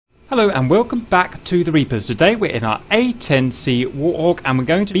Hello and welcome back to the Reapers. Today we're in our A-10C Warthog and we're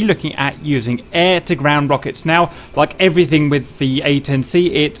going to be looking at using air-to-ground rockets. Now, like everything with the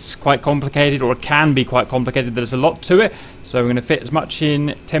A-10C, it's quite complicated, or it can be quite complicated. There's a lot to it, so we're going to fit as much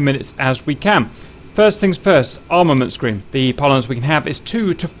in 10 minutes as we can. First things first, armament screen. The pylons we can have is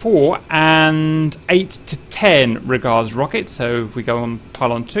 2 to 4 and 8 to 10 regards rockets. So if we go on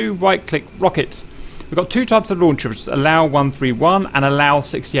pylon 2, right-click rockets. We've got two types of launchers, allow 131 and allow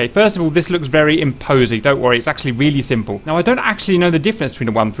 68. First of all, this looks very imposing. Don't worry, it's actually really simple. Now, I don't actually know the difference between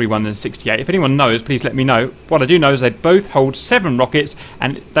a 131 and a 68. If anyone knows, please let me know. What I do know is they both hold 7 rockets,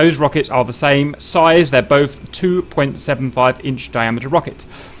 and those rockets are the same size. They're both 2.75-inch diameter rockets.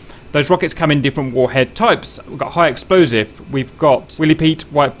 Those rockets come in different warhead types. We've got high explosive, we've got Willy Pete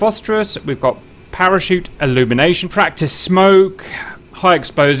white phosphorus, we've got parachute illumination, practice smoke, high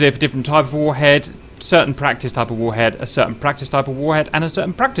explosive, different type of warhead, certain practice type of warhead, a certain practice type of warhead, and a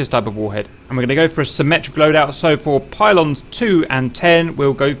certain practice type of warhead. And we're going to go for a symmetric loadout. So for pylons 2 and 10,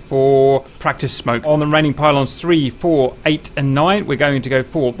 we'll go for practice smoke. On the remaining pylons 3, 4, 8, and 9, we're going to go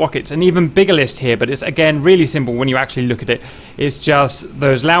for rockets. An even bigger list here, but it's again really simple when you actually look at it. It's just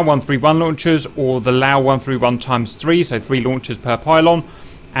those LAU 131 launchers or the LAU 131 times 3, so 3 launchers per pylon.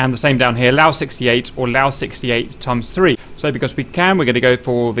 And the same down here, LAU 68 or LAU 68 times 3. So because we can, we're going to go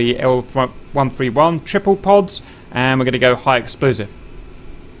for the L131 triple pods, and we're going to go high explosive.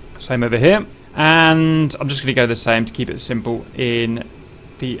 Same over here. And I'm just going to go the same to keep it simple in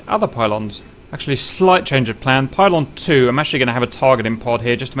the other pylons. Actually, slight change of plan. Pylon 2, I'm actually going to have a targeting pod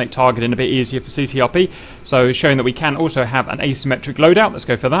here just to make targeting a bit easier for CCRP. So showing that we can also have an asymmetric loadout. Let's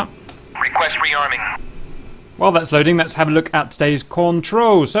go for that. Request rearming. While that's loading, let's have a look at today's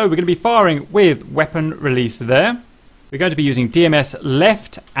controls. So we're going to be firing with weapon release there. We're going to be using DMS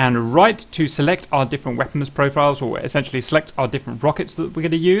left and right to select our different weapons profiles, or essentially select our different rockets that we're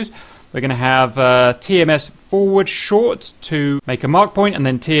going to use. We're going to have TMS forward short to make a mark point, and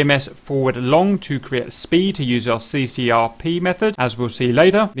then TMS forward long to create speed to use our CCRP method, as we'll see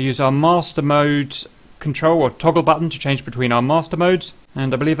later. We use our master mode control or toggle button to change between our master modes,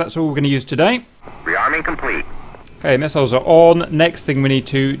 and I believe that's all we're going to use today. Rearming complete. Okay, missiles are on. Next thing we need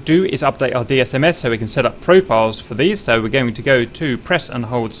to do is update our DSMS so we can set up profiles for these. So we're going to go to press and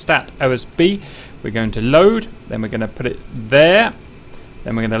hold stat OSB. We're going to load, then we're going to put it there,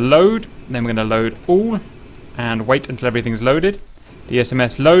 then we're going to load, then we're going to load all and wait until everything's loaded.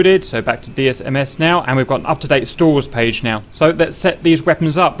 DSMS loaded, so back to DSMS now, and we've got an up-to-date stores page now. So let's set these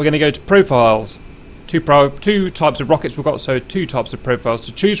weapons up. We're going to go to profiles. Two types of rockets we've got, so 2 types of profiles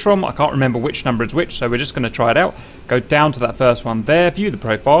to choose from. I can't remember which number is which, so we're just going to try it out. Go down to that first one there, view the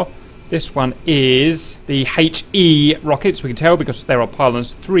profile. This one is the HE rockets, we can tell because there are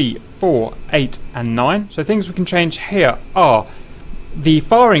pylons 3, 4, 8 and 9. So things we can change here are the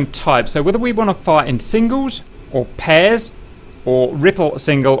firing type, so whether we want to fire in singles or pairs or ripple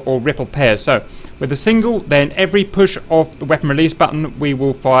single or ripple pairs. So with a single, then every push of the weapon release button, we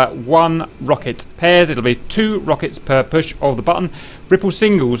will fire 1 rocket. Pairs, it'll be 2 rockets per push of the button. Ripple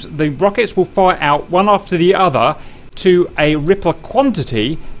singles, the rockets will fire out one after the other to a ripple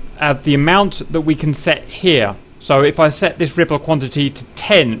quantity of the amount that we can set here. So if I set this ripple quantity to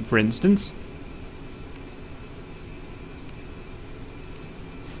 10, for instance,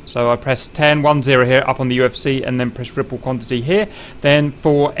 so I press 10, 1, 0 here up on the UFC and then press ripple quantity here. Then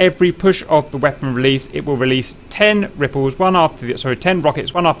for every push of the weapon release, it will release 10 ripples, 10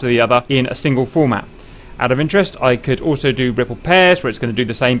 rockets, one after the other in a single format. Out of interest, I could also do ripple pairs where it's going to do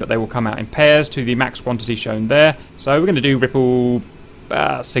the same, but they will come out in pairs to the max quantity shown there. So we're going to do ripple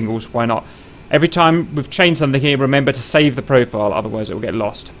singles, why not? Every time we've changed something here, remember to save the profile, otherwise it will get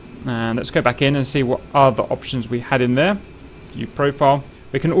lost. And let's go back in and see what other options we had in there. View profile.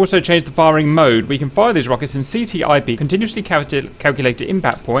 We can also change the firing mode. We can fire these rockets in CCIP, continuously calculated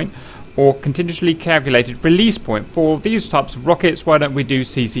impact point, or continuously calculated release point. For these types of rockets, why don't we do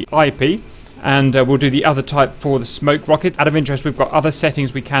CCIP? And we'll do the other type for the smoke rockets. Out of interest, we've got other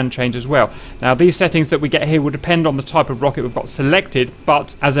settings we can change as well. Now, these settings that we get here will depend on the type of rocket we've got selected,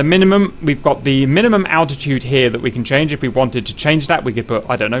 but as a minimum, we've got the minimum altitude here that we can change. If we wanted to change that, we could put,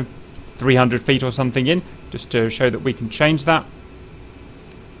 I don't know, 300 feet or something in, just to show that we can change that.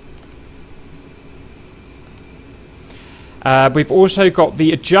 We've also got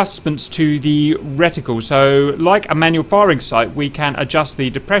the adjustments to the reticle. So like a manual firing sight, we can adjust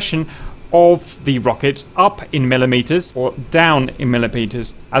the depression of the rocket up in millimeters or down in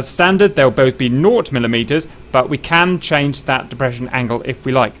millimeters. As standard, they'll both be 0 millimeters, but we can change that depression angle if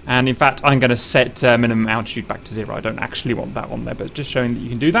we like. And in fact, I'm going to set minimum altitude back to 0. I don't actually want that on there, but just showing that you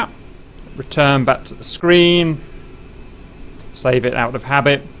can do that. Return back to the screen. Save it out of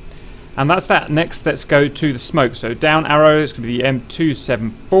habit. And that's that. Next, let's go to the smoke. So down arrow, it's going to be the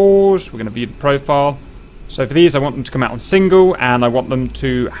M274s. We're going to view the profile. So for these, I want them to come out on single, and I want them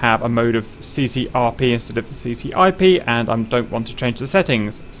to have a mode of CCRP instead of CCIP, and I don't want to change the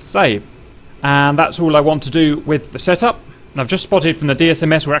settings. Save. And that's all I want to do with the setup. And I've just spotted from the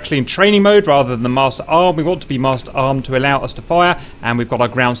DSMS we're actually in training mode rather than the master arm. We want to be master arm to allow us to fire, and we've got our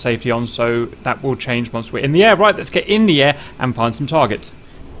ground safety on, so that will change once we're in the air. Right, let's get in the air and find some targets.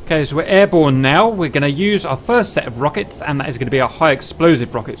 Okay, so we're airborne now. We're going to use our first set of rockets, and that is going to be our high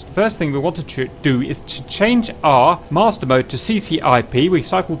explosive rockets. The first thing we want to do is to change our master mode to CCIP. We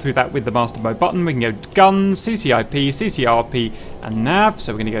cycle through that with the master mode button. We can go to guns, CCIP, CCRP, and nav.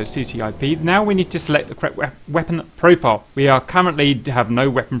 So we're going to go CCIP. Now we need to select the correct weapon profile. We are currently have no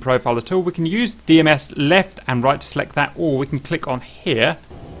weapon profile at all. We can use DMS left and right to select that, or we can click on here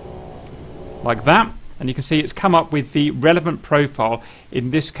like that. And you can see it's come up with the relevant profile, in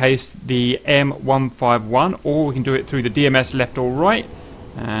this case the M151, or we can do it through the DMS left or right,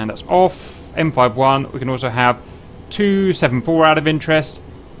 and that's off. M51, we can also have 274 out of interest,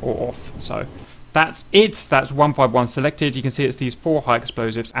 or off. So that's it, that's 151 selected. You can see it's these 4 high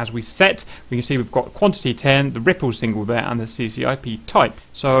explosives as we set. We can see we've got quantity 10, the ripple single there, and the CCIP type.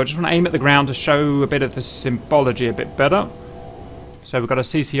 So I just want to aim at the ground to show a bit of the symbology a bit better. So we've got a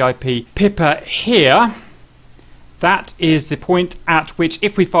CCIP Pipper here. That is the point at which,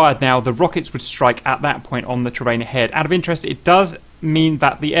 if we fired now, the rockets would strike at that point on the terrain ahead. Out of interest, it does mean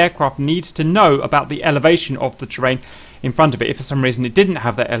that the aircraft needs to know about the elevation of the terrain in front of it. If for some reason it didn't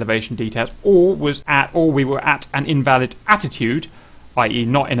have that elevation details, or we were at an invalid attitude, i.e.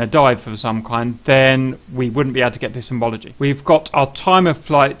 not in a dive of some kind, then we wouldn't be able to get this symbology. We've got our time of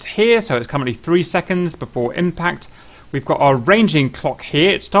flight here, so it's currently 3 seconds before impact. We've got our ranging clock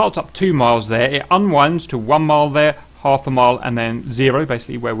here. It starts up 2 miles there. It unwinds to 1 mile there, half a mile, and then 0,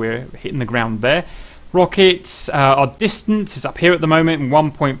 basically where we're hitting the ground there. Rockets, our distance is up here at the moment in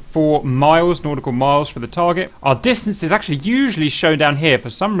 1.4 miles, nautical miles for the target. Our distance is actually usually shown down here. For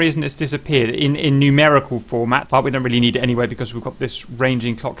some reason it's disappeared in numerical format, but we don't really need it anyway because we've got this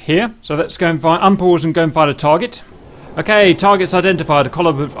ranging clock here. So let's go and unpause and go and find a target. Okay, targets identified, a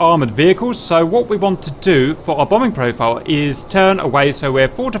column of armoured vehicles. So what we want to do for our bombing profile is turn away, so we're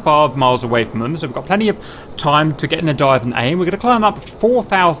 4 to 5 miles away from them. So we've got plenty of time to get in a dive and aim. We're going to climb up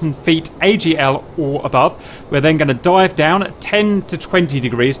 4,000 feet AGL or above. We're then going to dive down at 10 to 20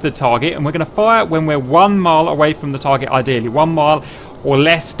 degrees to the target, and we're going to fire when we're 1 mile away from the target, ideally 1 mile or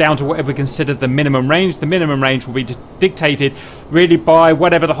less, down to whatever we consider the minimum range. The minimum range will be dictated really by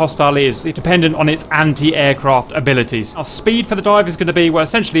whatever the hostile is, dependent on its anti-aircraft abilities. Our speed for the dive is going to be, well,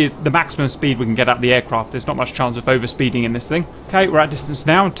 essentially the maximum speed we can get out of the aircraft. There's not much chance of overspeeding in this thing. Okay, we're at distance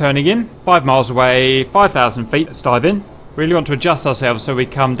now, turning in. 5 miles away, 5,000 feet. Let's dive in. Really want to adjust ourselves so we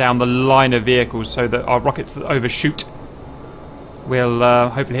come down the line of vehicles so that our rockets that overshoot will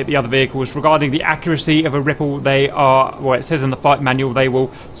hopefully hit the other vehicles. Regarding the accuracy of a ripple, they are, well, it says in the flight manual, they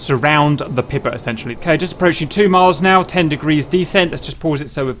will surround the Pipper essentially. Okay, just approaching 2 miles now, 10 degrees descent. Let's just pause it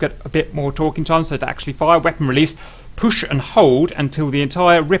so we've got a bit more talking time. So to actually fire, weapon release, push and hold until the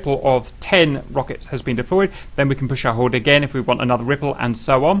entire ripple of 10 rockets has been deployed. Then we can push our hold again if we want another ripple, and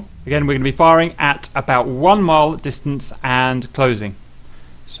so on. Again, we're going to be firing at about 1 mile distance and closing.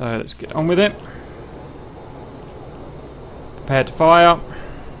 So let's get on with it. Prepare to fire.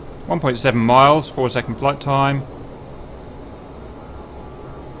 1.7 miles, 4-second flight time.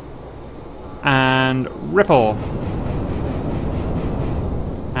 And ripple.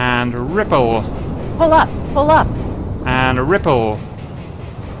 And ripple. Pull up, pull up. And ripple.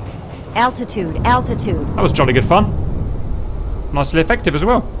 Altitude, altitude. That was jolly good fun. Nicely effective as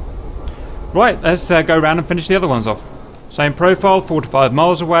well. Right, let's go around and finish the other ones off. Same profile, 4 to 5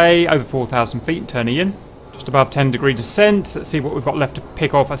 miles away, over 4,000 feet, turning in. Just above 10 degree descent. Let's see what we've got left to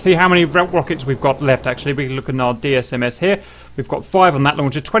pick off. I see how many rockets we've got left actually. We can look at our DSMS here. We've got 5 on that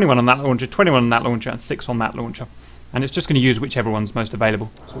launcher, 21 on that launcher, 21 on that launcher, and 6 on that launcher. And it's just going to use whichever one's most available.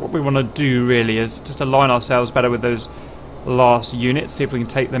 So what we want to do really is just align ourselves better with those last units, see if we can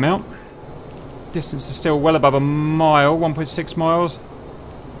take them out. Distance is still well above a mile, 1.6 miles.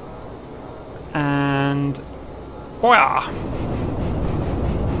 And fire!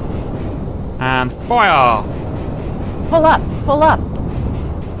 And fire! Pull up, pull up.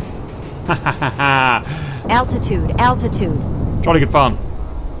 Ha ha ha ha! Altitude, altitude. Jolly good fun.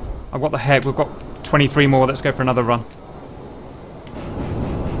 Oh, what the heck, we've got 23 more, let's go for another run.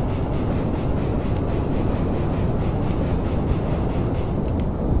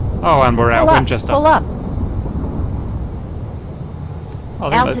 Oh, and we're out of Winchester. Pull up. Oh,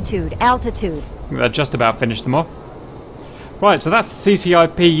 Altitude, altitude. I think that just about finished them off. Right, so that's the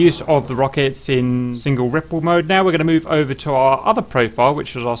CCIP use of the rockets in single ripple mode. Now we're going to move over to our other profile,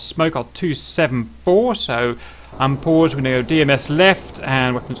 which is our smoke, our 274. So unpause, we're going to go DMS left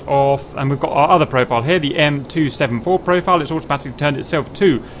and weapons off. And we've got our other profile here, the M274 profile. It's automatically turned itself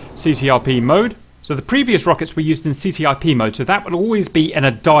to CCRP mode. So the previous rockets were used in CCIP mode, so that will always be in a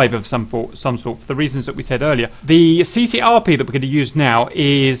dive of some sort, for the reasons that we said earlier. The CCRP that we're going to use now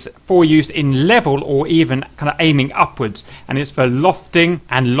is for use in level or even kind of aiming upwards, and it's for lofting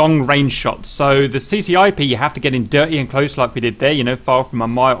and long range shots. So the CCIP, you have to get in dirty and close like we did there, you know, far from a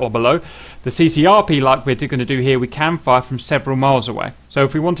mile or below. The CCRP, like we're going to do here, we can fire from several miles away. So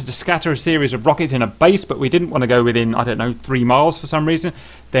if we wanted to scatter a series of rockets in a base, but we didn't want to go within, I don't know, 3 miles for some reason,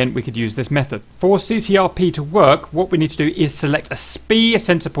 then we could use this method. For CCRP to work, what we need to do is select a SPI, a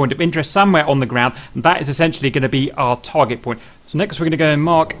sensor point of interest, somewhere on the ground, and that is essentially going to be our target point. So next we're going to go and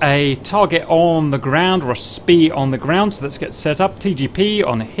mark a target on the ground, or a SPI on the ground. So let's get set up. TGP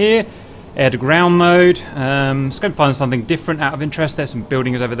on here. Air to ground mode. Let's go and find something different out of interest. There's some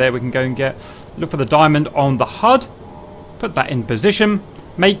buildings over there we can go and get. Look for the diamond on the HUD. Put that in position.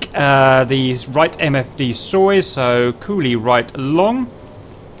 Make these right MFD soys, so coolie right along.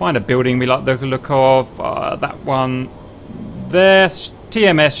 Find a building we like the look of. That one there.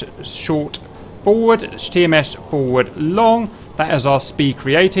 TMS short forward. TMS forward long. That is our SPI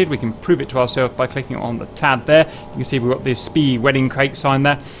created. We can prove it to ourselves by clicking on the tab there. You can see we've got this SPI wedding cake sign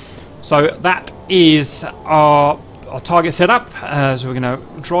there. So that is our target set up. So we're going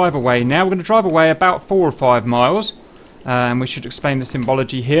to drive away now. We're going to drive away about 4 or 5 miles. And we should explain the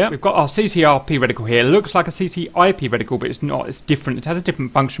symbology here. We've got our CCRP reticle here. It looks like a CCIP reticle, but it's not. It's different. It has a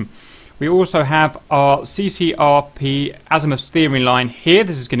different function. We also have our CCRP azimuth steering line here.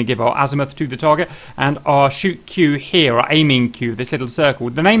 This is going to give our azimuth to the target. And our shoot cue here, our aiming cue, this little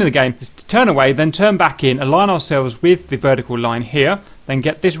circle. The name of the game is to turn away, then turn back in, align ourselves with the vertical line here. Then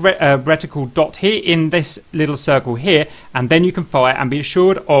get this reticle dot here in this little circle here, and then you can fire and be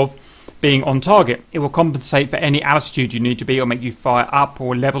assured of being on target. It will compensate for any altitude you need to be, or make you fire up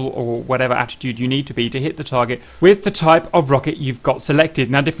or level or whatever altitude you need to be to hit the target with the type of rocket you've got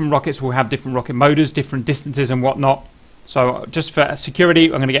selected. Now different rockets will have different rocket motors, different distances and whatnot. So just for security,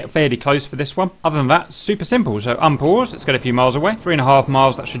 I'm going to get fairly close for this one. Other than that, super simple. So unpause, let's get a few miles away. 3.5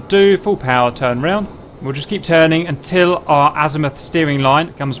 miles, that should do. Full power, turn round. We'll just keep turning until our azimuth steering line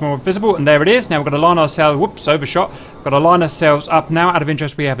becomes more visible, and there it is. Now we're going to line ourselves, whoops, overshot. We've got to line ourselves up now. Out of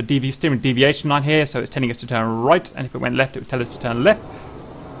interest, we have a steering deviation line here, so it's telling us to turn right, and if it went left, it would tell us to turn left.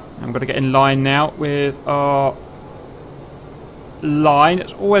 And we've got to get in line now with our line.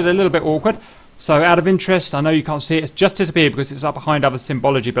 It's always a little bit awkward. So out of interest, I know you can't see it, it's just disappeared because it's up behind other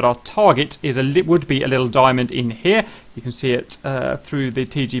symbology, but our target is would be a little diamond in here. You can see it through the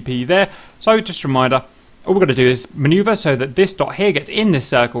TGP there. So just a reminder, all we've got to do is maneuver so that this dot here gets in this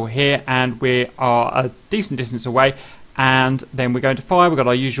circle here, and we are a decent distance away, and then we're going to fire. We've got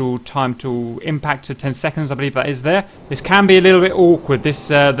our usual time to impact to 10 seconds, I believe that is there. This can be a little bit awkward. This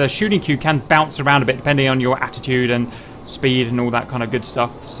the shooting cue can bounce around a bit depending on your attitude and speed and all that kind of good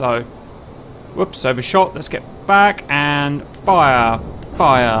stuff. So whoops, overshot. Let's get back and fire,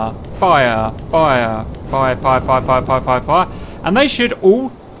 fire, fire, fire, fire, fire, fire, fire, fire, fire, fire. And they should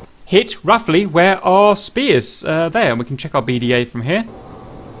all hit roughly where our spears there. And we can check our BDA from here.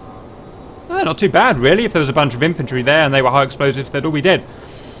 Not too bad, really. If there was a bunch of infantry there and they were high explosives, they'd all be dead.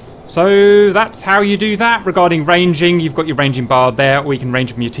 So that's how you do that. Regarding ranging, you've got your ranging bar there, or you can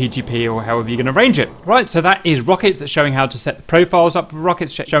range from your TGP or however you're going to range it. Right, so that is rockets. That's showing how to set the profiles up for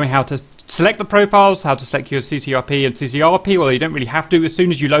rockets, showing how to select the profiles, how to select your CCRP and CCRP, although you don't really have to. As soon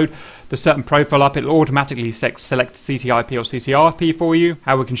as you load the certain profile up, it'll automatically select CCIP or CCRP for you.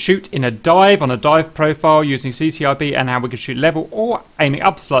 How we can shoot in a dive on a dive profile using CCRP, and how we can shoot level or aiming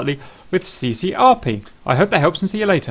up slightly with CCRP. I hope that helps, and see you later.